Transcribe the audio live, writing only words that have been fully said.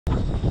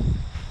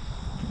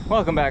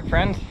Welcome back,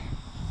 friends.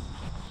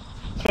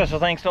 Special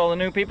thanks to all the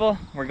new people.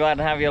 We're glad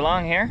to have you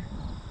along here.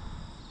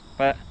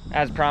 But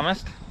as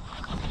promised,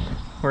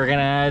 we're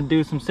gonna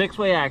do some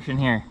six-way action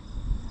here.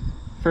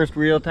 First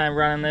real time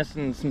running this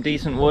in some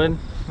decent wood.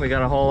 We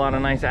got a whole lot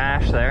of nice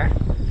ash there.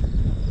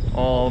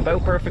 All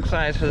about perfect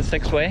size for the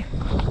six-way.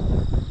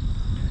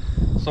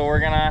 So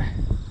we're gonna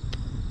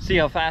see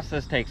how fast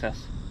this takes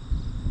us.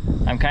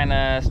 I'm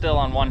kinda still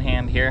on one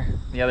hand here.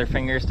 The other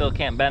finger still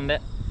can't bend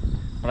it,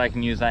 but I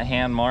can use that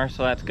hand more,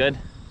 so that's good.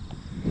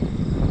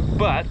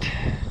 But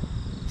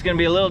it's gonna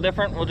be a little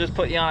different. We'll just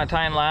put you on a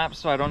time lapse,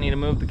 so I don't need to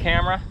move the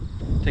camera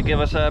to give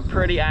us a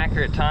pretty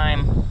accurate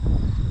time,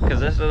 because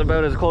this is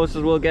about as close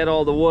as we'll get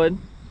all the wood.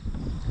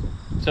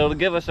 So it'll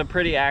give us a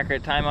pretty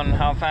accurate time on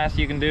how fast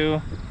you can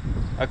do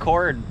a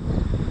cord,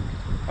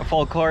 a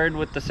full cord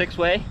with the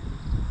six-way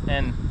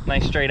and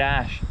nice straight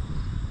ash.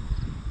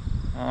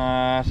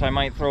 So I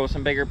might throw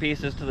some bigger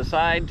pieces to the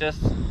side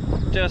just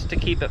to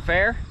keep it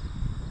fair.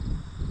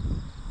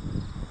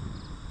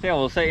 So yeah,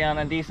 we'll set you on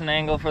a decent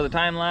angle for the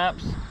time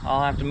lapse.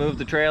 I'll have to move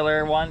the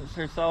trailer once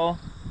or so,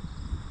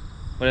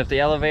 but if the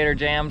elevator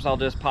jams, I'll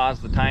just pause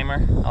the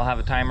timer. I'll have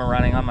a timer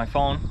running on my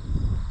phone.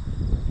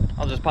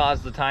 I'll just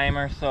pause the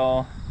timer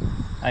so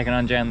I can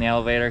unjam the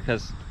elevator,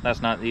 because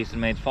that's not the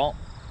Eastonmade's fault.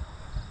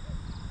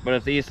 But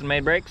if the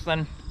Eastonmade breaks,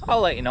 then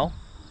I'll let you know.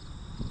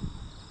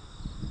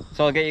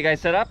 So I'll get you guys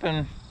set up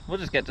and we'll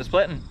just get to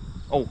splitting.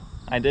 Oh,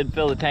 I did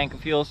fill the tank of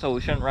fuel, so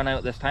we shouldn't run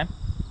out this time.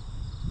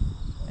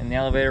 And the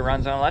elevator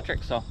runs on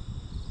electric, so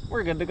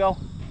we're good to go. All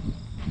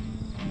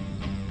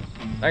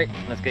right,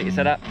 let's get you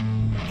set up.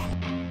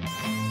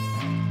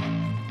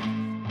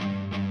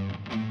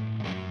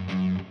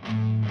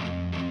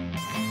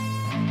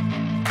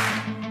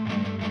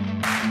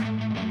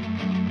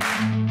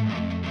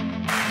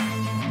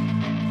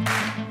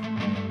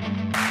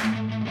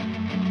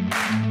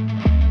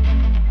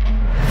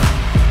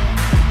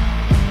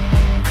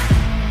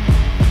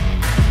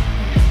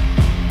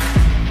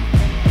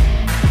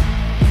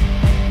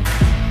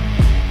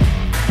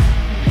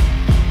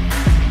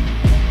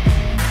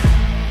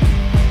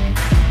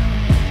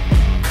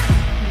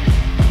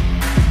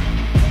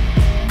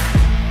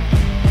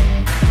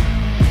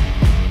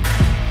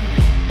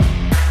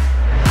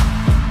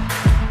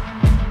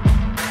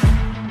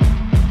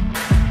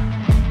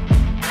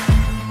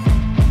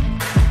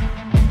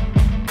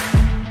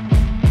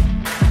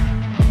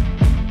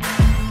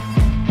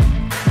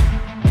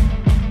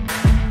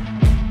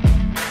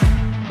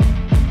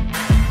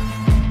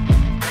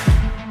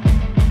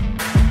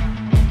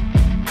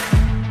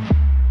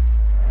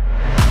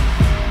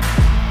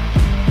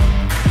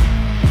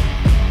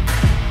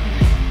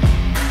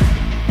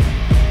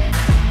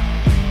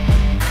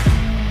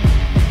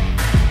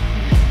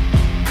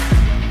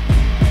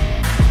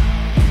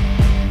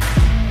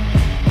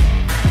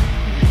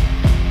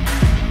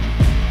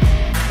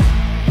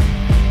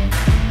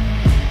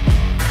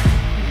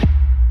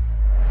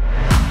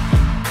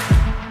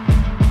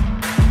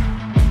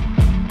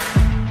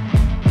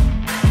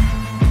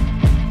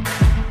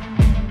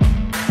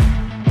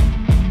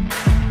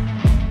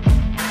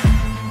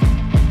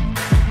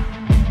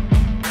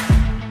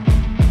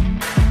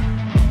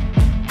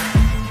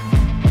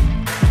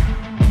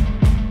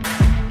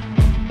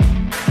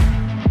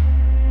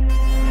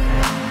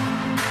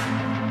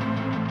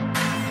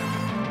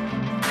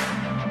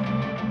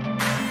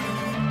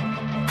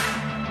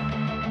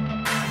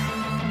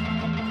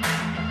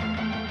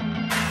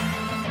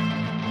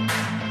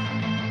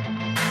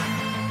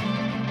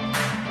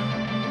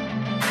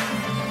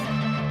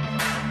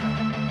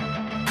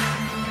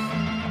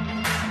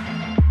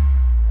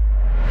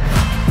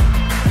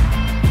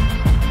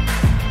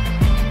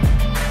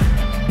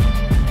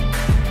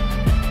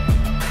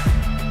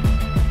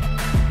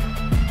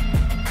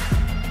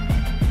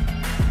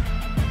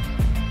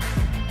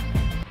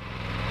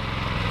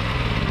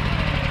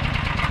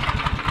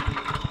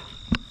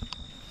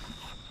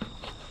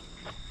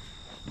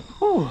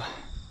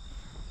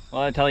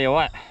 Well, I tell you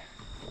what,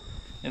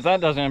 if that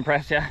doesn't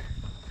impress you,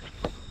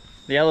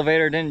 the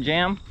elevator didn't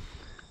jam.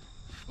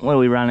 What are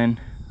we running?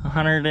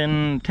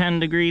 110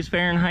 degrees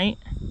Fahrenheit.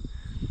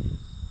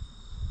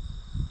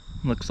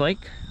 Looks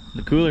like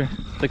the cooler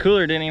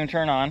didn't even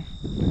turn on.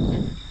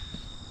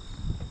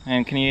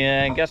 And can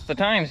you guess the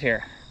times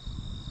here?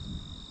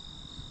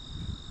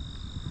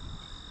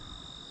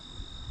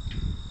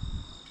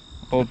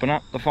 Open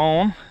up the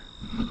phone.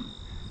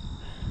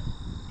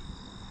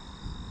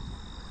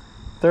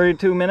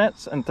 32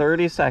 minutes and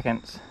 30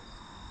 seconds.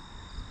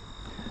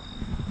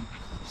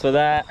 So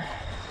that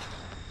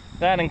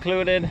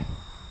included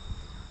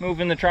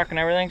moving the truck and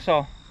everything.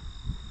 So,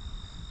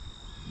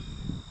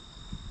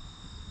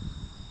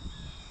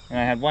 and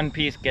I had one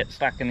piece get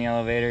stuck in the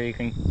elevator. You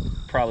can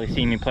probably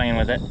see me playing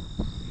with it.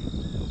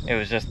 It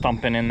was just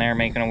thumping in there,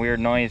 making a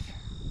weird noise.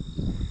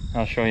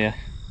 I'll show you.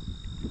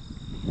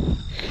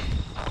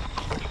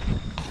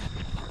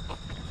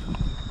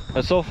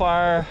 But so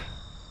far,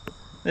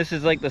 this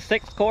is like the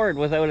 6th cord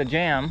without a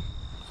jam.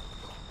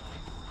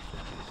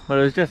 But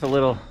it was just a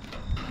little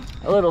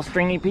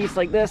stringy piece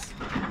like this.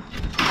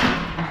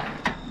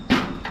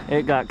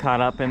 it got caught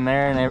up in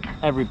there, and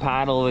every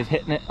paddle was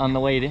hitting it on the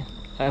way to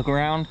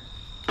around.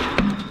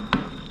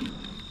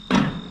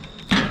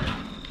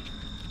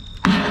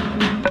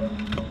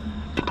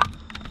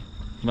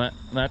 But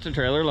that's a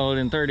trailer load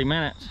in 30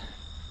 minutes.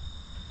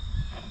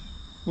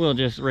 We'll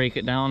just rake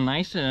it down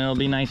nice, and it'll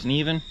be nice and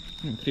even.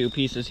 A few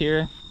pieces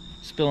here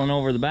spilling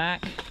over the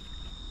back.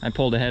 I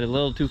pulled ahead a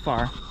little too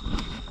far.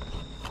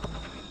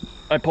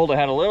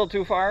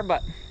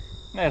 But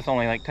it's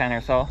only like 10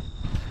 or so.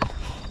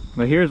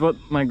 But here's what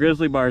my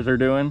grizzly bars are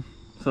doing.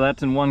 So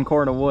that's in 1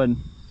 cord of wood.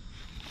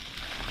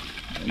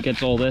 It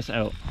gets all this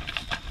out.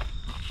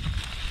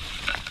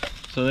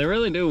 So they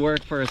really do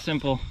work for a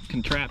simple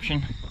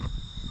contraption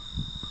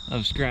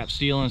of scrap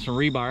steel and some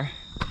rebar.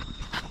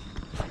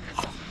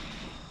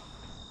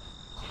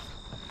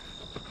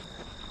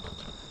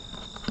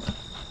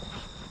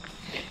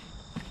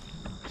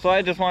 So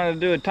I just wanted to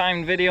do a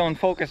timed video and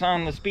focus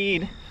on the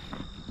speed.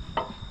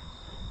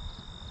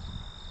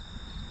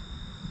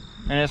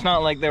 And it's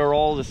not like they were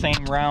all the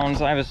same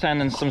rounds. I was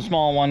sending some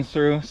small ones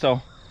through,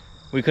 so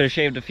we could have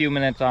shaved a few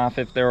minutes off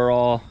if they were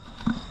all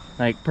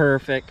like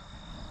perfect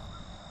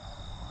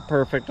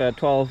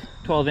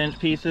 12-inch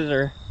pieces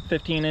or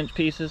 15-inch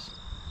pieces.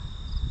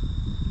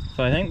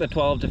 So I think the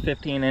 12 to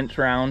 15-inch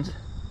rounds,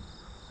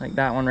 like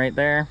that one right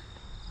there,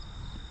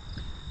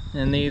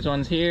 and these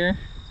ones here,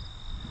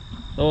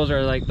 those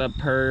are like the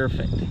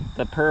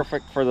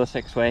perfect for the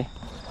 6-way.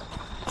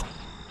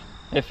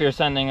 If you're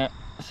sending the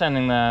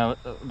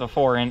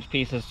 4-inch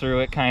pieces through,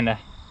 it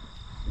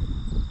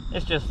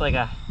it's just like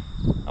a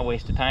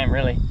waste of time,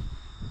 really.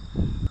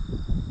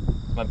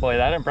 But boy,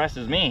 that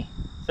impresses me.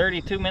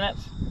 32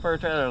 minutes for a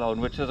trailer load,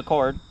 which is a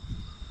cord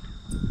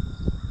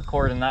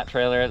in that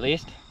trailer at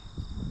least.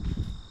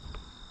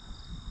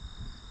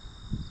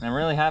 I'm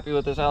really happy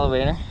with this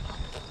elevator.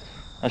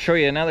 I'll show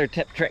you another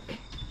trick.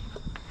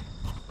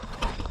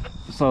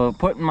 So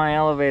putting my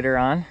elevator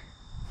on,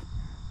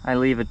 I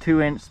leave a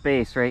 2-inch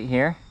space right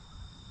here,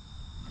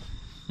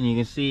 and you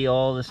can see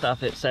all the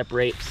stuff it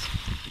separates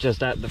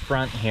just at the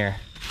front here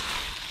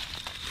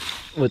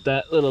with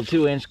that little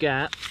 2-inch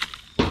gap.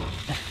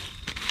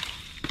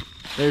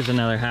 There's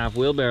another half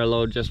wheelbarrow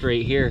load just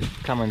right here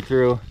coming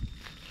through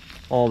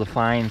all the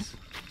fines.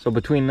 So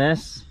between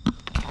that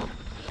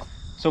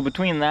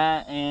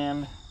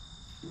and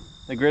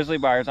the grizzly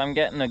bars, I'm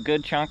getting a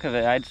good chunk of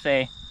it. I'd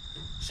say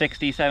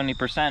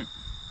 60-70%.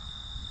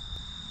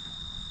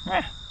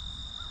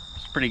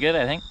 It's pretty good,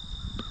 I think.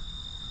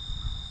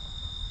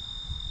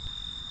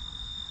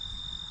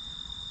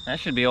 That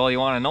should be all you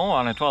want to know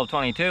on a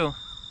 1222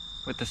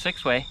 with the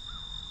 6-way.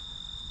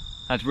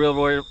 That's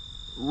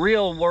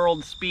real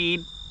world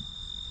speed.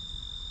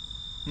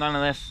 None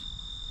of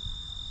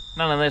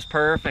this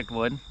perfect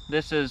wood.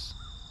 This is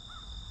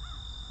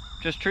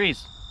just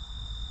trees.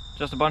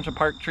 Just a bunch of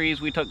park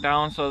trees we took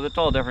down, so it's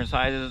all different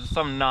sizes.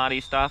 Some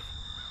knotty stuff.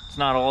 It's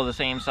not all the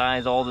same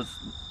size, all this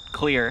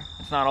clear.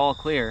 It's not all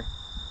clear.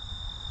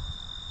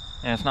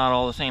 And it's not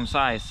all the same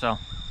size, so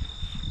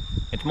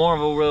it's more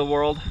of a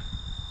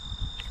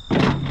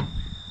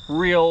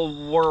real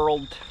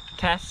world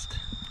test.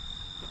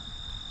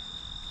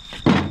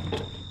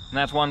 And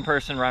that's one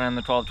person running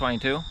the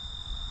 1222.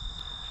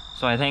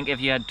 So I think if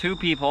you had 2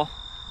 people,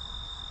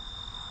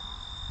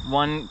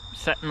 one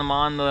setting them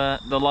on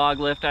the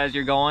log lift as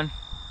you're going,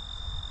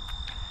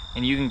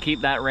 and you can keep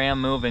that ram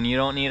moving, you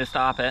don't need to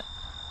stop it,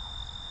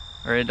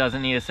 or it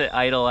doesn't need to sit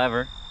idle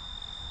ever,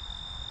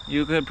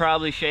 you could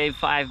probably shave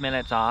 5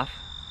 minutes off.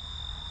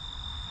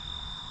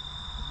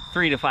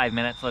 3 to 5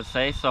 minutes, let's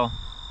say. So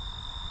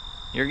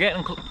you're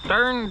getting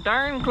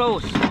darn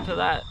close to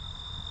that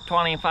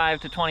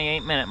 25 to 28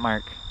 minute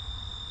mark.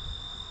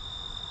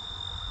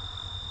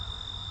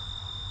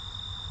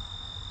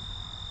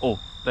 Oh,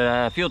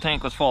 the fuel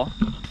tank was full.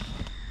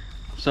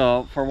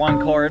 So for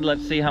 1 cord,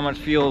 let's see how much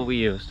fuel we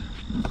used.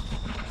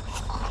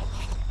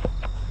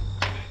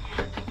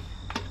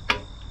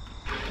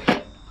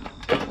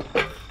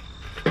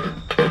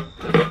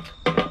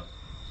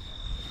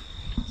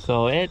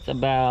 So it's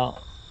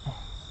about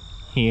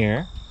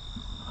here.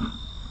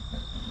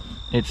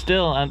 It's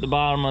still at the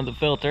bottom of the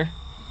filter,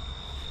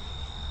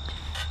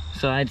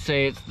 so I'd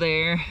say it's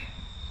there.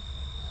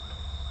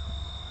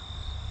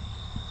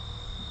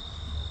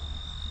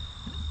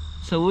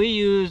 So we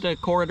used a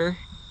quarter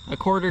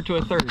to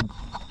a third.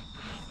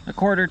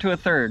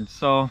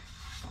 So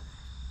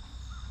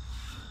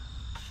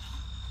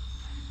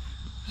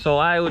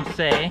I would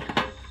say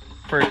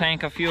for a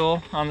tank of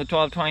fuel on the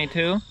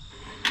 1222,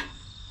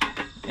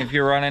 if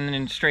you're running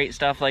in straight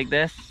stuff like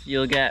this,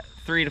 you'll get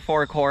 3 to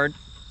 4 cord.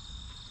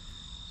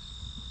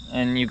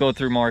 And you go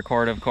through more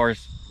cord, of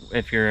course,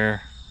 if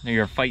you're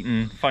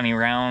fighting funny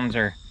rounds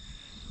or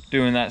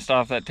doing that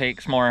stuff that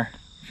takes more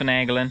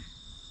finagling.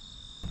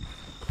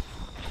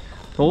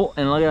 Oh,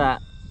 and look at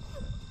that.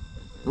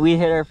 We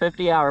hit our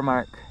 50-hour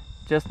mark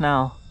just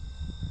now.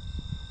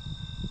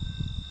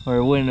 Or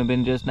it wouldn't have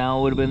been just now,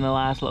 it would have been the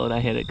last load I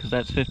hit it, because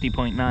that's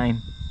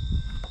 50.9.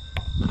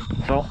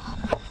 So,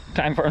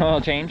 time for an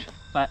oil change.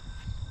 But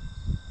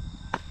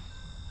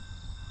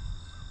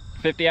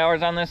 50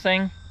 hours on this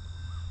thing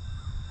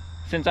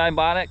since I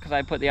bought it, because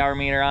I put the hour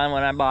meter on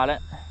when I bought it.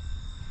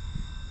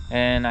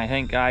 And I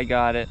think I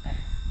got it,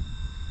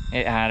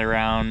 it had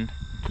around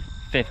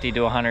 50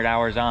 to 100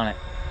 hours on it.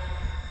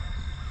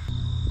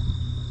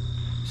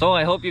 So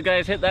I hope you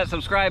guys hit that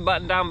subscribe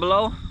button down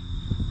below.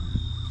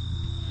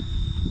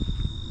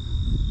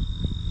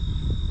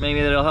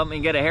 Maybe that'll help me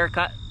get a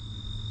haircut.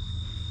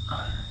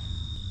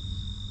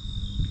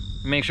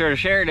 Make sure to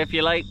share it if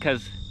you like,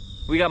 because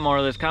we got more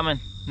of this coming.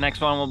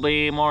 Next one will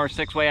be more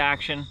 6-way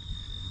action.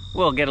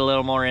 We'll get a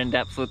little more in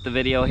depth with the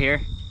video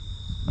here,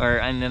 or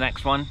in the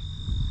next one.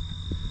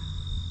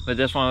 But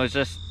this one was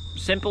just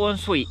simple and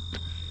sweet.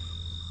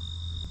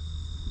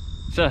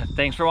 So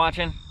thanks for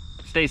watching.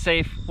 Stay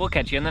safe. We'll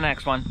catch you in the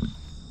next one.